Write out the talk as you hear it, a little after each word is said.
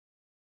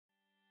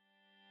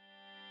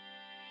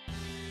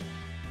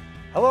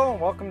Hello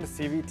and welcome to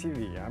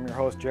CVTV. I'm your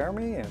host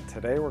Jeremy, and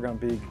today we're going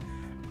to be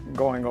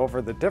going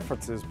over the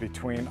differences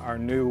between our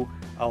new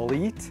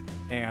Elite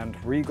and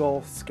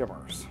Regal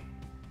skimmers.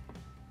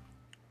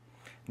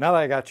 Now that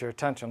I got your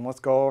attention, let's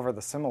go over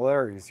the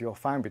similarities you'll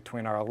find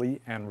between our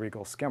Elite and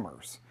Regal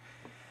skimmers.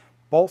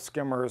 Both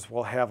skimmers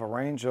will have a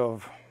range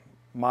of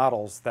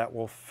models that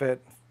will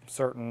fit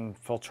certain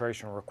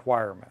filtration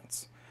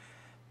requirements.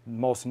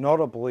 Most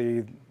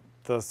notably,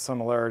 the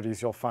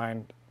similarities you'll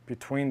find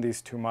between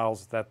these two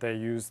models that they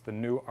use the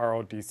new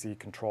RODC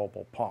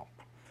controllable pump.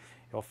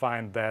 You'll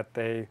find that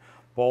they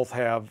both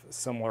have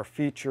similar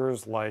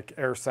features like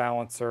air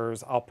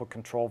silencers, output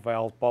control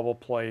valves, bubble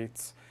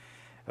plates,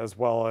 as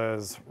well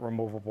as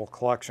removable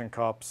collection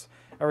cups,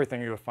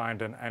 everything you would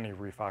find in any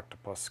Reef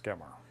Octopus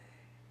skimmer.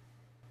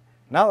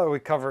 Now that we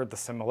covered the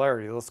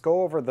similarity, let's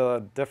go over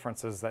the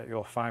differences that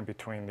you'll find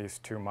between these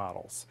two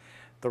models.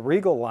 The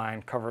Regal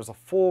line covers a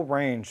full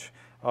range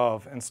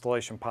of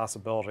installation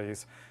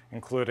possibilities,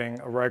 including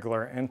a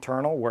regular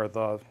internal where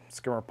the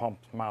skimmer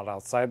pump's mounted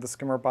outside the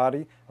skimmer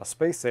body, a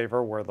space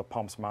saver where the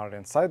pump's mounted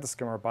inside the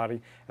skimmer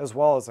body, as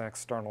well as an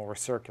external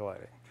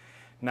recirculating.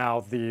 Now,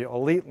 the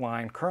Elite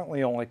line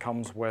currently only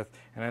comes with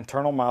an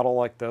internal model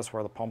like this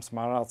where the pump's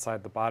mounted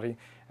outside the body,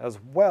 as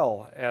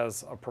well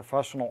as a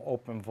professional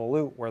open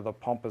volute where the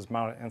pump is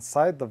mounted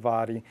inside the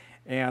body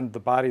and the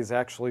body is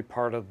actually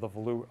part of the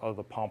volute of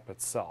the pump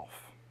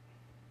itself.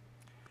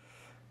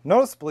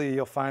 Noticeably,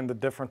 you'll find the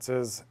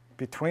differences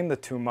between the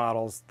two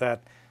models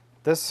that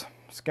this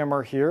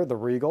skimmer here, the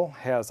Regal,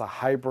 has a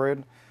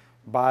hybrid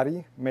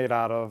body made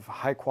out of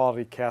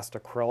high-quality cast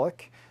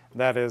acrylic.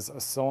 That is a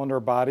cylinder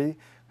body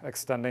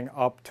extending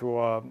up to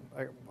a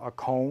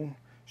cone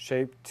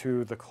shape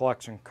to the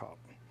collection cup.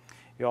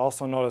 You'll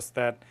also notice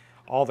that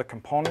all the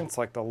components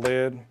like the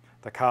lid,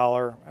 the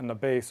collar, and the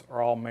base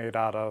are all made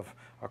out of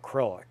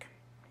acrylic.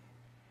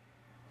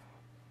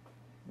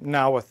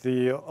 Now with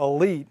the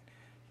Elite,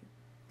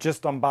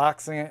 just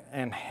unboxing it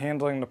and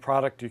handling the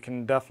product, you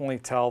can definitely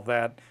tell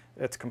that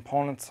its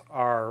components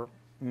are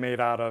made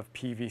out of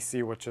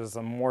PVC, which is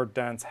a more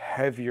dense,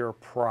 heavier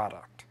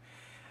product.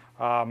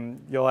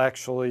 You'll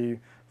actually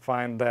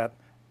find that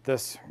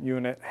this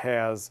unit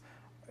has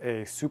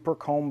a super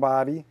cone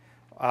body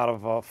out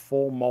of a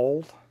full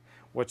mold,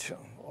 which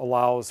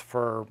allows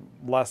for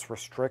less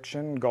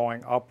restriction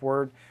going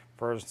upward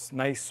for a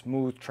nice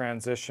smooth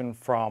transition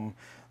from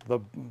the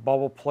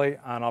bubble plate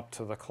on up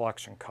to the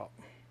collection cup.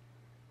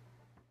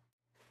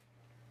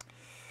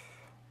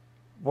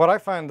 What I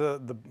find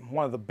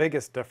one of the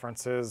biggest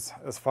differences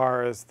as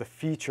far as the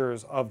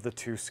features of the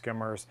two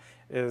skimmers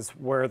is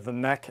where the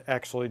neck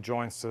actually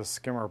joins to the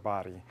skimmer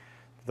body.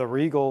 The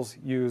Regals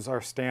use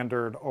our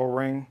standard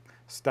O-ring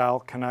style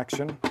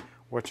connection,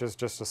 which is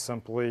just a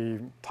simply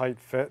tight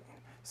fit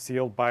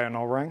sealed by an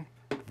O-ring.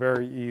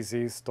 Very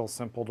easy, still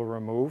simple to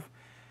remove.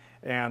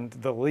 And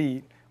the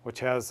Elite,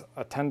 which has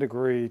a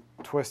 10-degree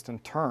twist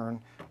and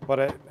turn, but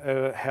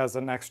it has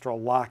an extra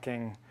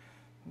locking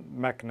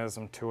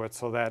mechanism to it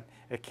so that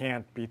it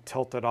can't be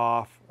tilted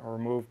off or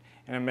removed,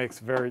 and it makes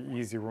very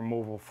easy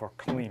removal for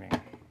cleaning.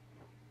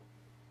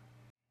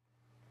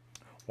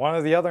 One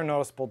of the other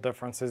noticeable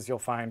differences you'll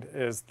find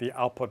is the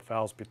output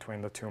valves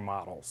between the two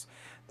models.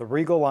 The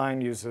Regal line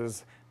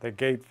uses the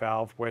gate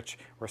valve, which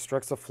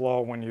restricts the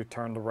flow when you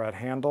turn the red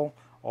handle.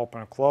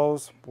 Open and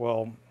close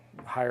will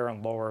higher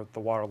and lower the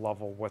water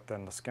level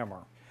within the skimmer.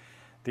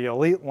 The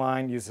Elite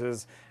line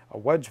uses a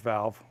wedge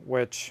valve,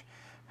 which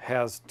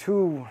has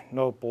two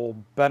notable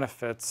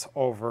benefits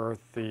over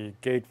the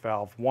gate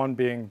valve. One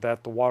being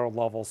that the water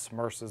level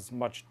submerges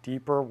much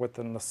deeper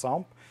within the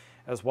sump,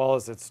 as well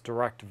as it's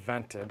direct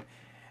vented.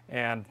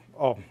 And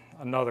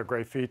another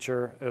great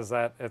feature is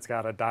that it's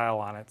got a dial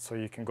on it, so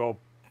you can go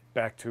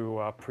back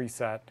to a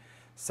preset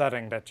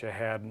setting that you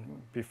had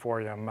before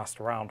you messed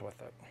around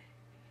with it.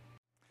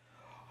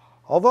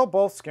 Although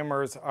both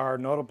skimmers are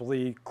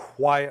notably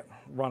quiet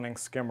running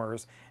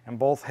skimmers and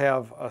both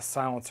have a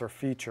silencer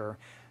feature,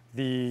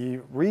 the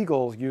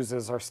Regal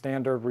uses our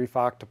standard Reef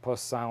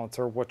Octopus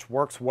silencer, which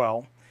works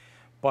well,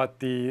 but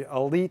the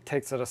Elite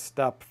takes it a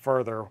step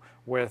further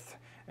with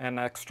an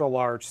extra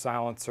large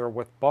silencer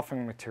with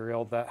buffing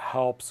material that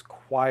helps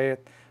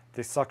quiet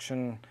the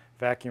suction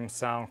vacuum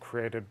sound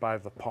created by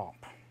the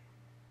pump.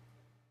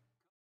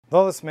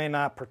 Though this may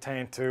not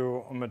pertain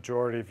to a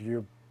majority of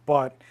you,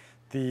 but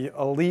the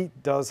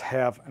Elite does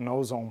have an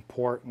ozone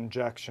port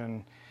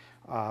injection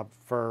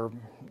for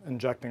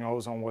injecting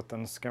ozone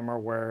within the skimmer,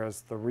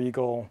 whereas the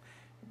Regal,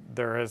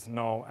 there is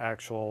no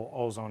actual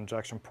ozone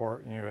injection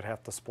port, and you would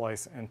have to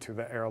splice into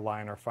the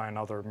airline or find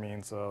other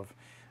means of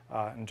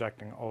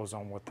injecting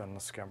ozone within the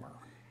skimmer.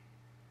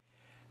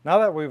 Now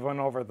that we've went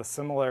over the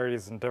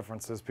similarities and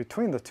differences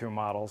between the two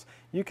models,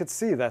 you could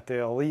see that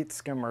the Elite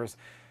skimmers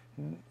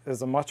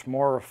is a much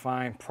more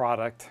refined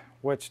product,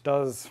 which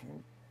does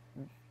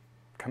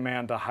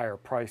command a higher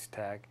price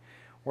tag,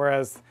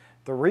 whereas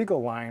the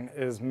Regal line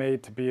is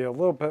made to be a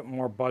little bit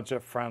more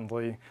budget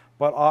friendly,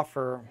 but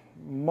offer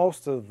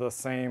most of the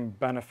same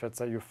benefits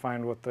that you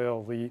find with the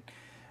Elite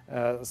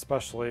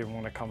especially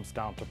when it comes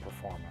down to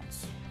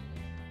performance.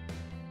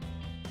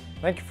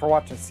 Thank you for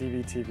watching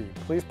CVTV.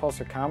 Please post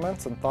your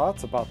comments and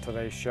thoughts about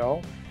today's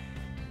show.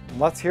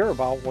 Let's hear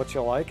about what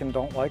you like and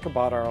don't like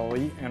about our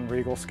Elite and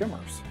Regal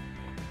skimmers.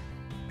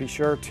 Be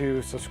sure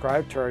to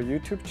subscribe to our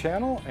YouTube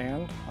channel,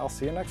 and I'll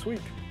see you next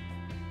week.